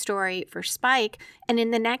spins the story for Spike, and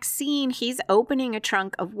in the next scene, he's opening a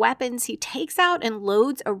trunk of weapons. He takes out and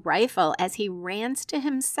loads a rifle as he rants to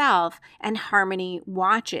himself, and Harmony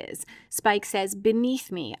watches. Spike says, "Beneath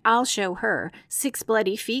me, I'll show her. 6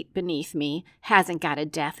 bloody feet beneath me. Hasn't got a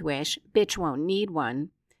death wish. Bitch won't need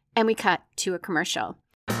one." And we cut to a commercial.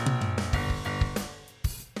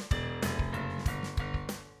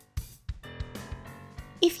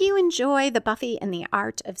 If you enjoy the Buffy and the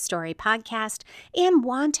Art of Story podcast and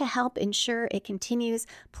want to help ensure it continues,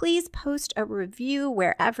 please post a review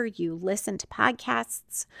wherever you listen to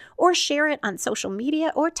podcasts, or share it on social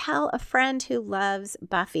media, or tell a friend who loves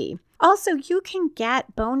Buffy. Also, you can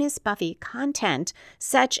get bonus Buffy content,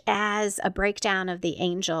 such as a breakdown of the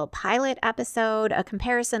Angel pilot episode, a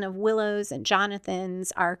comparison of Willow's and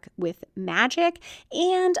Jonathan's arc with magic,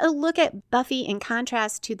 and a look at Buffy in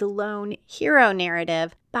contrast to the lone hero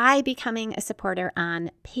narrative by becoming a supporter on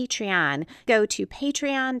Patreon. Go to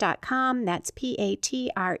patreon.com, that's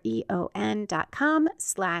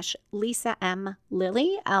patreon.com/Lisa M.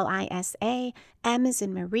 Lilly, Lisa, M as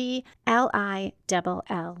in Marie, Lilly.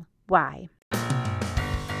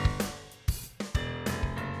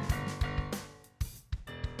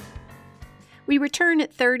 We return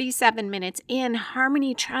at 37 minutes in.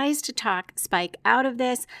 Harmony tries to talk Spike out of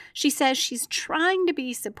this. She says she's trying to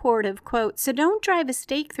be supportive, quote, "so don't drive a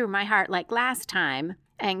stake through my heart like last time,"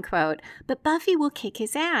 end quote. But Buffy will kick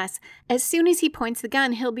his ass. As soon as he points the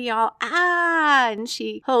gun, he'll be all, "ah," and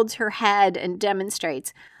she holds her head and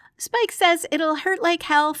demonstrates. Spike says it'll hurt like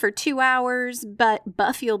hell for 2 hours, but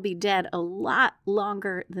Buffy'll be dead a lot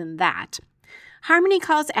longer than that. Harmony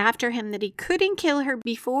calls after him that he couldn't kill her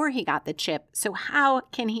before he got the chip, so how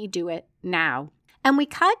can he do it now? And we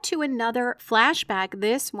cut to another flashback,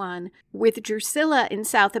 this one with Drusilla in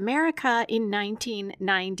South America in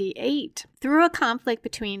 1998. Through a conflict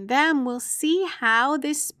between them, we'll see how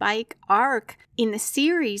this Spike arc in the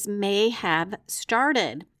series may have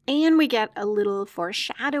started. And we get a little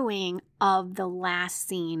foreshadowing of the last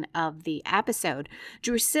scene of the episode.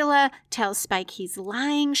 Drusilla tells Spike he's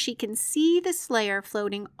lying. She can see the Slayer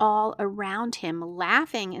floating all around him,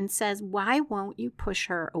 laughing, and says, "Why won't you push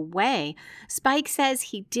her away?" Spike says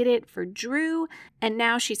he did it for Drew, and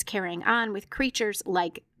now she's carrying on with creatures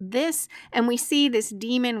like this. And we see this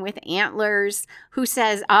demon with antlers who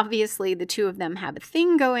says, obviously, the two of them have a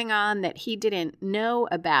thing going on that he didn't know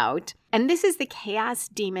about. And this is the chaos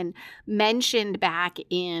demon mentioned back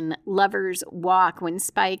in Lover's Walk when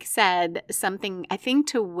Spike said something, I think,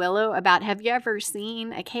 to Willow about, "Have you ever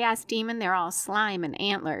seen a chaos demon? They're all slime and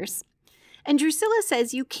antlers." And Drusilla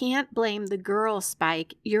says, "You can't blame the girl,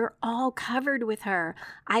 Spike. You're all covered with her.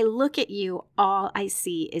 I look at you, all I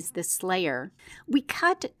see is the Slayer." We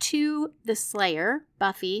cut to the Slayer,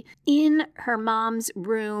 Buffy, in her mom's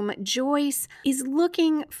room. Joyce is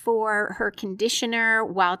looking for her conditioner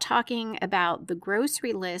while talking about the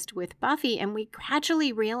grocery list with Buffy, and we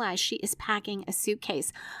gradually realize she is packing a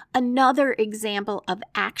suitcase. Another example of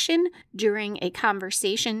action during a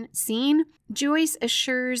conversation scene. Joyce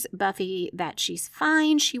assures Buffy that she's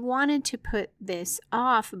fine. She wanted to put this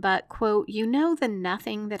off, but, quote, "You know the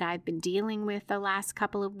nothing that I've been dealing with the last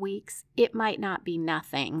couple of weeks? It might not be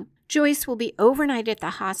nothing." Joyce will be overnight at the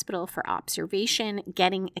hospital for observation,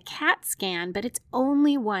 getting a CAT scan, but it's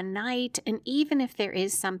only one night, and even if there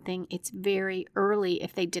is something, it's very early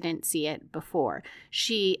if they didn't see it before.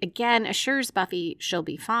 She, again, assures Buffy she'll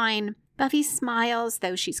be fine. Buffy smiles,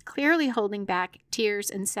 though she's clearly holding back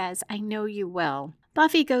tears, and says, "I know you will."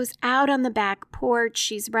 Buffy goes out on the back porch.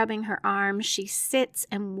 She's rubbing her arm. She sits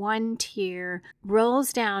and one tear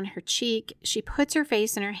rolls down her cheek. She puts her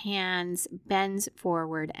face in her hands, bends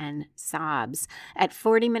forward, and sobs. At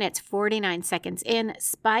 40 minutes, 49 seconds in,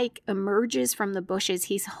 Spike emerges from the bushes.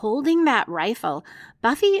 He's holding that rifle.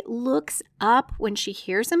 Buffy looks up when she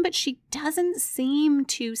hears him, but she doesn't seem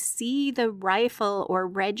to see the rifle or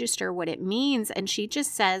register what it means. And she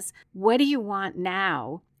just says, "What do you want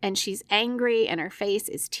now?" And she's angry and her face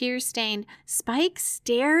is tear-stained. Spike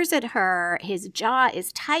stares at her. His jaw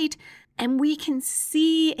is tight, and we can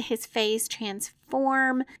see his face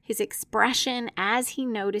transform, his expression as he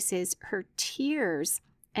notices her tears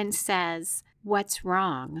and says, "What's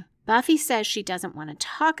wrong?" Buffy says she doesn't want to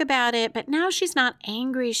talk about it, but now she's not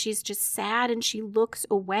angry. She's just sad and she looks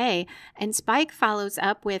away. And Spike follows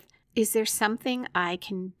up with, "Is there something I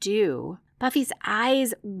can do?" Buffy's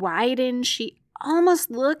eyes widen. She almost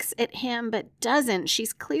looks at him but doesn't.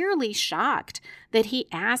 She's clearly shocked that he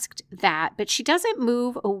asked that, but she doesn't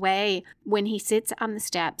move away when he sits on the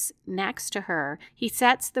steps next to her. He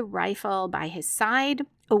sets the rifle by his side,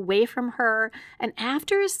 away from her, and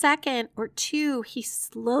after a second or two, he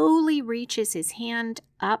slowly reaches his hand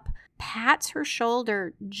up, pats her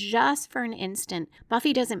shoulder just for an instant.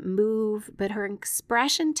 Buffy doesn't move, but her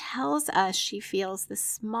expression tells us she feels the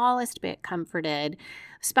smallest bit comforted.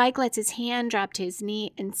 Spike lets his hand drop to his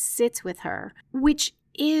knee and sits with her, which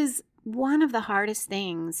is one of the hardest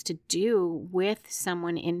things to do with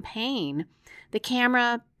someone in pain. The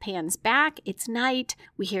camera pans back. It's night.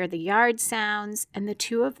 We hear the yard sounds, and the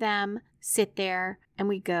two of them sit there, and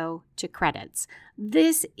we go to credits.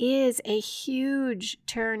 This is a huge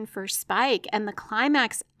turn for Spike and the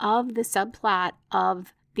climax of the subplot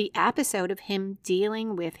of the episode of him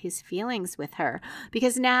dealing with his feelings with her,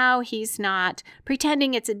 because now he's not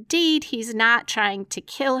pretending it's a date. He's not trying to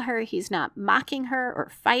kill her. He's not mocking her or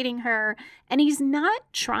fighting her, and he's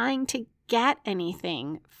not trying to get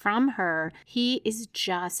anything from her. He is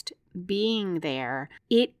just being there.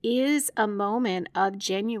 It is a moment of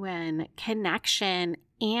genuine connection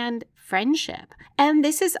and friendship. And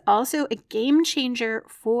this is also a game changer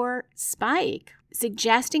for Spike,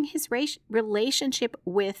 suggesting his relationship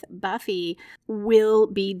with Buffy will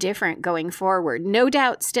be different going forward. No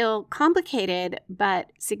doubt still complicated,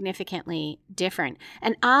 but significantly different.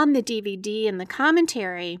 And on the DVD and the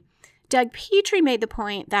commentary, Doug Petrie made the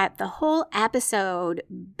point that the whole episode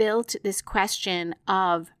built this question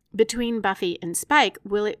of, between Buffy and Spike,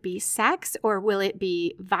 will it be sex or will it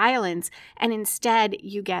be violence? And instead,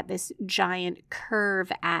 you get this giant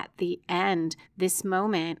curve at the end, this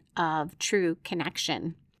moment of true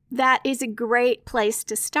connection. That is a great place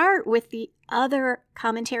to start with the other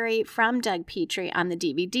commentary from Doug Petrie on the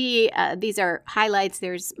DVD. These are highlights.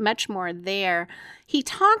 There's much more there. He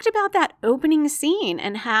talked about that opening scene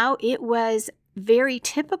and how it was very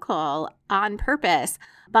typical on purpose.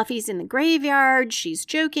 Buffy's in the graveyard. She's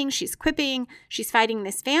joking. She's quipping. She's fighting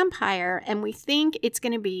this vampire. And we think it's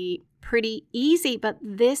going to be pretty easy, but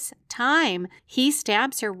this time he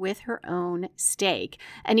stabs her with her own stake.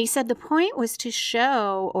 And he said the point was to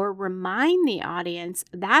show or remind the audience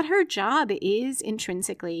that her job is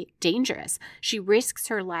intrinsically dangerous. She risks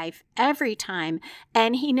her life every time.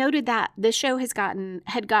 And he noted that the show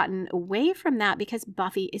had gotten away from that because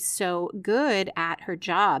Buffy is so good at her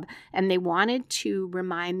job. And they wanted to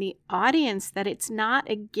remind the audience that it's not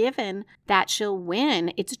a given that she'll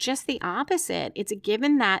win. It's just the opposite. It's a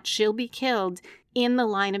given that she'll be killed in the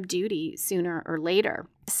line of duty sooner or later.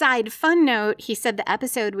 Side fun note, he said the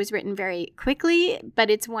episode was written very quickly, but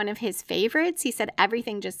it's one of his favorites. He said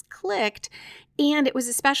everything just clicked, and it was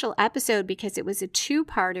a special episode because it was a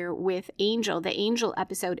two-parter with Angel. The Angel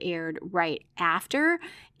episode aired right after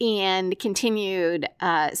and continued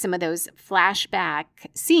some of those flashback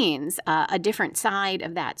scenes, a different side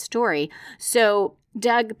of that story. So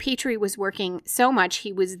Doug Petrie was working so much,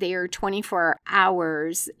 he was there 24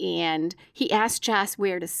 hours, and he asked Joss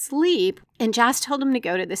where to sleep, and Joss told him to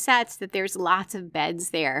go to the sets, that there's lots of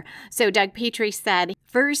beds there. So Doug Petrie said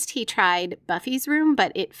first he tried Buffy's room,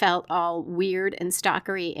 but it felt all weird and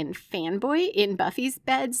stalkery and fanboy in Buffy's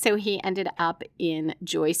bed, so he ended up in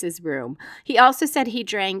Joyce's room. He also said he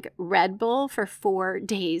drank Red Bull for 4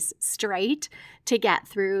 days straight to get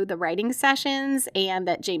through the writing sessions, and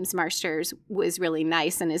that James Marsters was really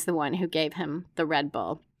nice and is the one who gave him the Red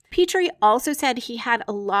Bull. Petrie also said he had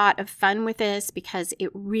a lot of fun with this because it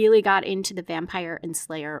really got into the vampire and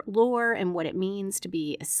slayer lore and what it means to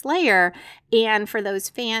be a slayer. And for those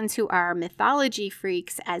fans who are mythology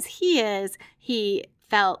freaks, as he is, he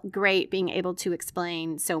felt great being able to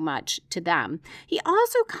explain so much to them. He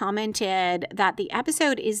also commented that the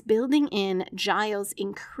episode is building in Giles'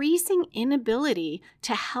 increasing inability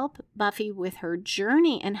to help Buffy with her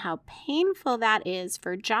journey and how painful that is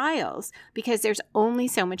for Giles because there's only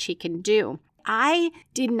so much he can do. I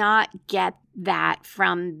did not get that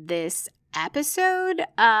from this episode.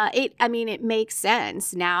 It makes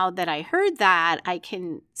sense. Now that I heard that, I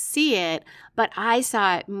can see it, but I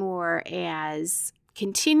saw it more as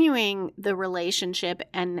continuing the relationship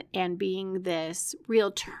and being this real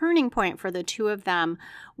turning point for the two of them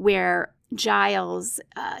where Giles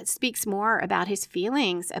speaks more about his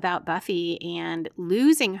feelings about Buffy and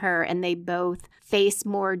losing her, and they both face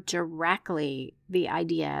more directly the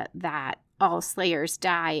idea that all Slayers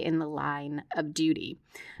die in the line of duty.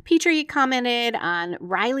 Petrie commented on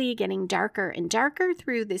Riley getting darker and darker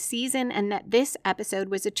through the season and that this episode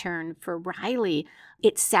was a turn for Riley.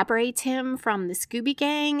 It separates him from the Scooby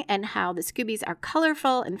Gang and how the Scoobies are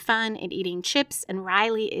colorful and fun and eating chips and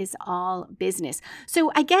Riley is all business.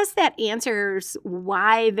 So I guess that answers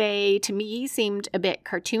why they, to me, seemed a bit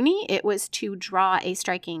cartoony. It was to draw a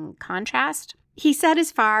striking contrast. He said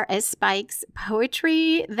as far as Spike's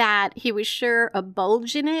poetry that he was sure a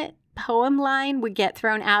bulge in it poem line would get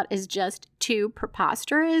thrown out as just too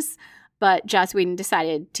preposterous, but Joss Whedon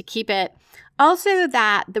decided to keep it. Also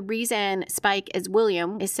that the reason Spike as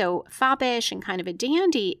William is so foppish and kind of a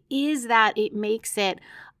dandy is that it makes it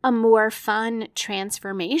a more fun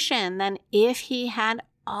transformation than if he had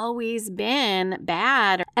always been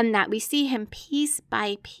bad, and that we see him piece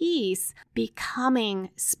by piece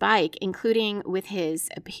becoming Spike, including with his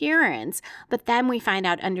appearance. But then we find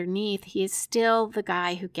out underneath he is still the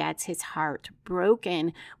guy who gets his heart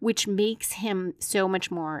broken, which makes him so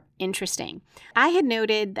much more interesting. I had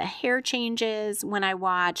noted the hair changes when I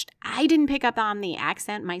watched. I didn't pick up on the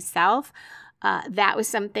accent myself. That was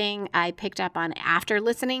something I picked up on after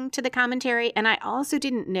listening to the commentary. And I also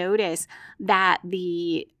didn't notice that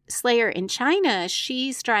the Slayer in China,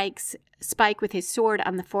 she strikes Spike with his sword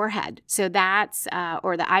on the forehead. So that's,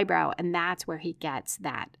 or the eyebrow, and that's where he gets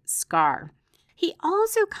that scar. He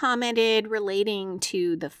also commented relating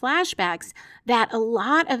to the flashbacks that a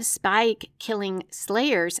lot of Spike killing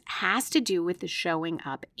Slayers has to do with the showing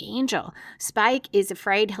up Angel. Spike is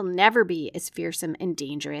afraid he'll never be as fearsome and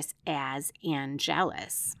dangerous as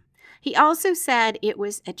Angelus. He also said it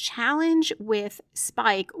was a challenge with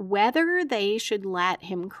Spike whether they should let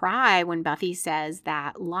him cry when Buffy says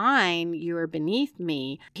that line, "You're beneath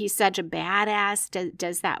me." He's such a badass.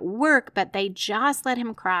 Does that work? But they just let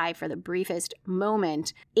him cry for the briefest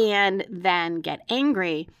moment and then get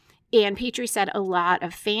angry. And Petrie said a lot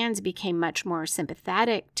of fans became much more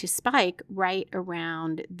sympathetic to Spike right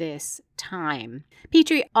around this time.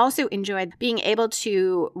 Petrie also enjoyed being able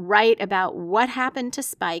to write about what happened to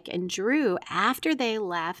Spike and Drew after they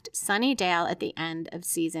left Sunnydale at the end of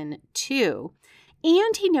season 2.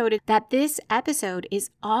 And he noted that this episode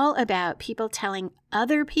is all about people telling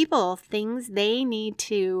other people things they need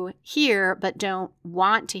to hear but don't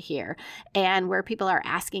want to hear, and where people are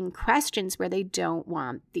asking questions where they don't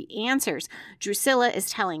want the answers. Drusilla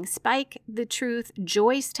is telling Spike the truth.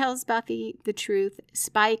 Joyce tells Buffy the truth.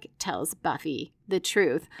 Spike tells Buffy the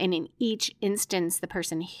truth. And in each instance, the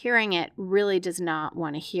person hearing it really does not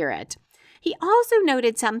want to hear it. He also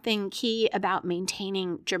noted something key about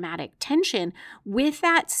maintaining dramatic tension with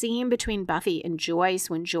that scene between Buffy and Joyce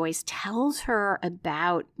when Joyce tells her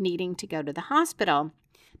about needing to go to the hospital.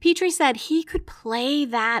 Petrie said he could play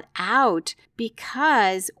that out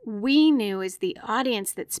because we knew as the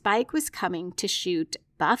audience that Spike was coming to shoot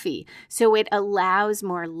Buffy. So it allows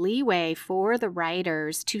more leeway for the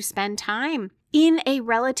writers to spend time in a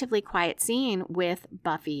relatively quiet scene with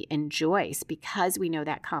Buffy and Joyce because we know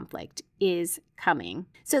that conflict is coming.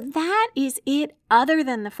 So that is it other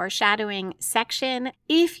than the foreshadowing section.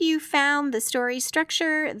 If you found the story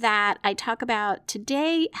structure that I talk about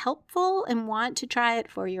today helpful and want to try it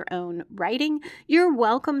for your own writing, you're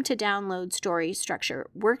welcome to download story structure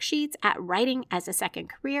worksheets at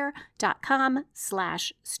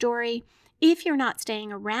writingasasecondcareer.com/story. If you're not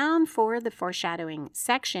staying around for the foreshadowing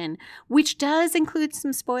section, which does include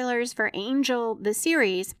some spoilers for Angel, the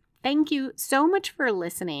series, thank you so much for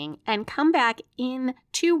listening, and come back in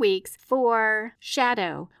 2 weeks for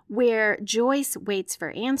Shadow, where Joyce waits for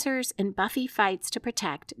answers and Buffy fights to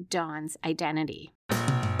protect Dawn's identity.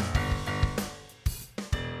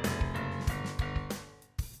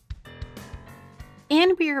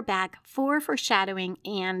 And we are back for foreshadowing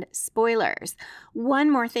and spoilers. One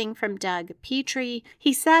more thing from Doug Petrie.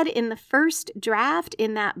 He said in the first draft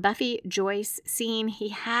in that Buffy Joyce scene, he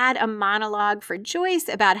had a monologue for Joyce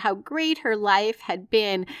about how great her life had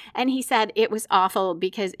been. And he said it was awful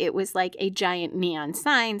because it was like a giant neon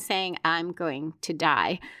sign saying, "I'm going to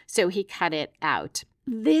die." So he cut it out.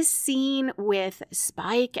 This scene with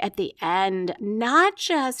Spike at the end, not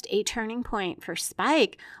just a turning point for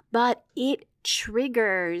Spike, but it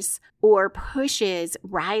triggers or pushes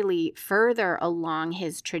Riley further along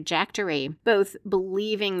his trajectory, both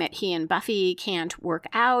believing that he and Buffy can't work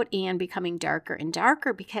out and becoming darker and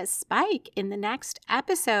darker because Spike in the next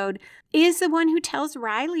episode is the one who tells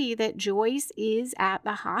Riley that Joyce is at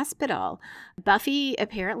the hospital. Buffy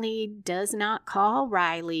apparently does not call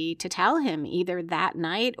Riley to tell him either that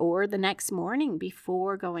night or the next morning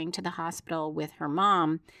before going to the hospital with her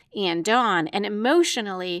mom and Dawn. And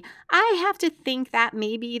emotionally, I have to think that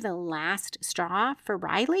may be the last straw for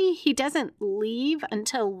Riley. He doesn't leave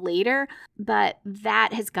until later, but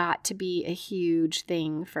that has got to be a huge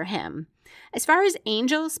thing for him. As far as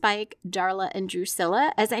Angel, Spike, Darla, and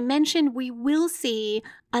Drusilla, as I mentioned, we will see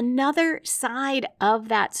another side of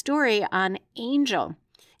that story on Angel.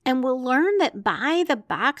 And we'll learn that by the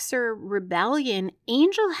Boxer Rebellion,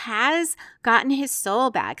 Angel has gotten his soul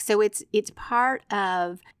back. So it's part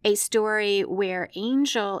of a story where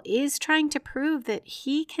Angel is trying to prove that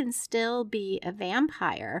he can still be a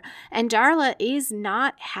vampire. And Darla is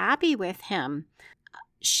not happy with him.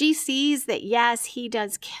 She sees that, yes, he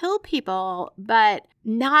does kill people, but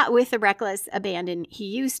not with the reckless abandon he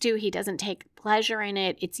used to. He doesn't take pleasure in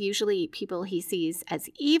it. It's usually people he sees as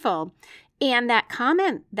evil. And that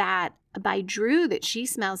comment that by Drew that she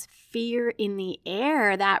smells fear in the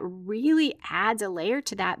air, that really adds a layer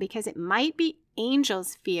to that because it might be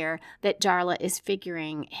Angel's fear that Darla is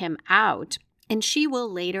figuring him out. And she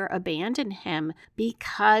will later abandon him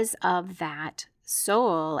because of that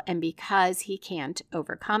soul and because he can't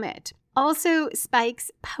overcome it. Also, Spike's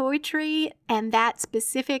poetry and that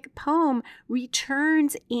specific poem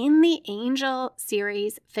returns in the Angel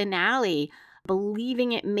series finale.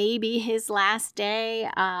 Believing it may be his last day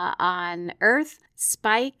on Earth,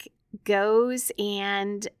 Spike goes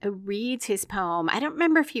and reads his poem. I don't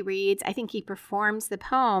remember if he reads. I think he performs the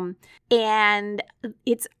poem. And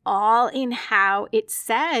it's all in how it's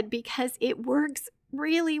said because it works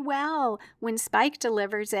really well when Spike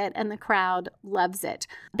delivers it and the crowd loves it.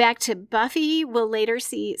 Back to Buffy, we'll later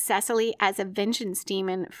see Cecily as a vengeance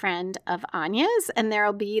demon friend of Anya's, and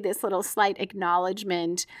there'll be this little slight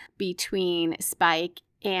acknowledgement between Spike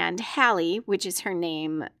and Hallie, which is her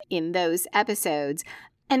name in those episodes.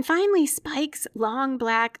 And finally, Spike's long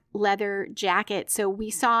black leather jacket. So we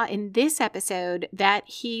saw in this episode that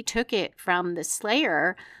he took it from the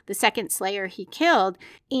Slayer, the second Slayer he killed.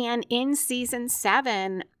 And in season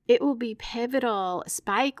 7, it will be pivotal.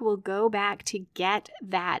 Spike will go back to get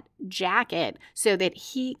that jacket so that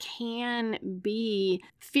he can be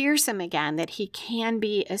fearsome again, that he can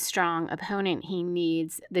be a strong opponent. He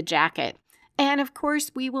needs the jacket. And of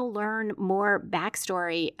course, we will learn more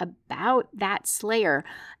backstory about that Slayer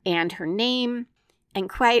and her name and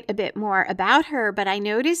quite a bit more about her. But I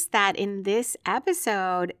noticed that in this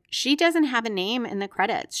episode, she doesn't have a name in the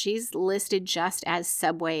credits. She's listed just as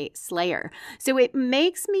Subway Slayer. So it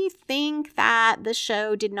makes me think that the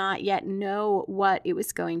show did not yet know what it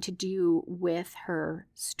was going to do with her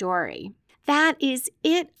story. That is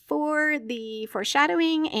it for the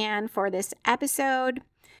foreshadowing and for this episode.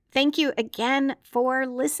 Thank you again for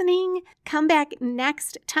listening. Come back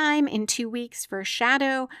next time in 2 weeks for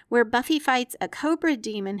Shadow, where Buffy fights a cobra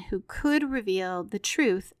demon who could reveal the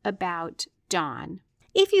truth about Dawn.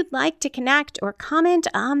 If you'd like to connect or comment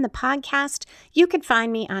on the podcast, you can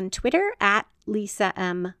find me on Twitter at Lisa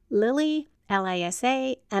M. Lilly,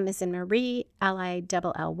 Lisa, M as in Marie,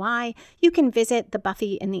 Lilly. You can visit the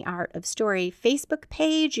Buffy and the Art of Story Facebook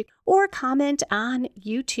page or comment on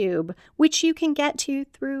YouTube, which you can get to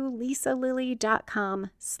through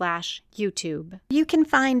lisalilly.com/YouTube. You can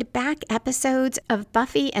find back episodes of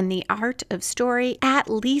Buffy and the Art of Story at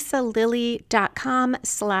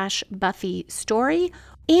lisalilly.com/Buffy Story.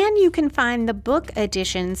 And you can find the book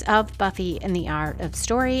editions of Buffy and the Art of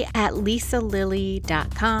Story at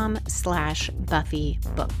lisalilly.com/Buffy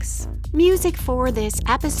Books. Music for this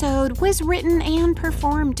episode was written and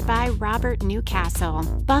performed by Robert Newcastle.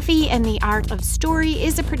 Buffy and the Art of Story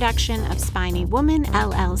is a production of Spiny Woman,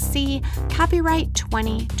 LLC, copyright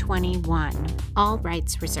 2021. All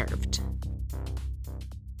rights reserved.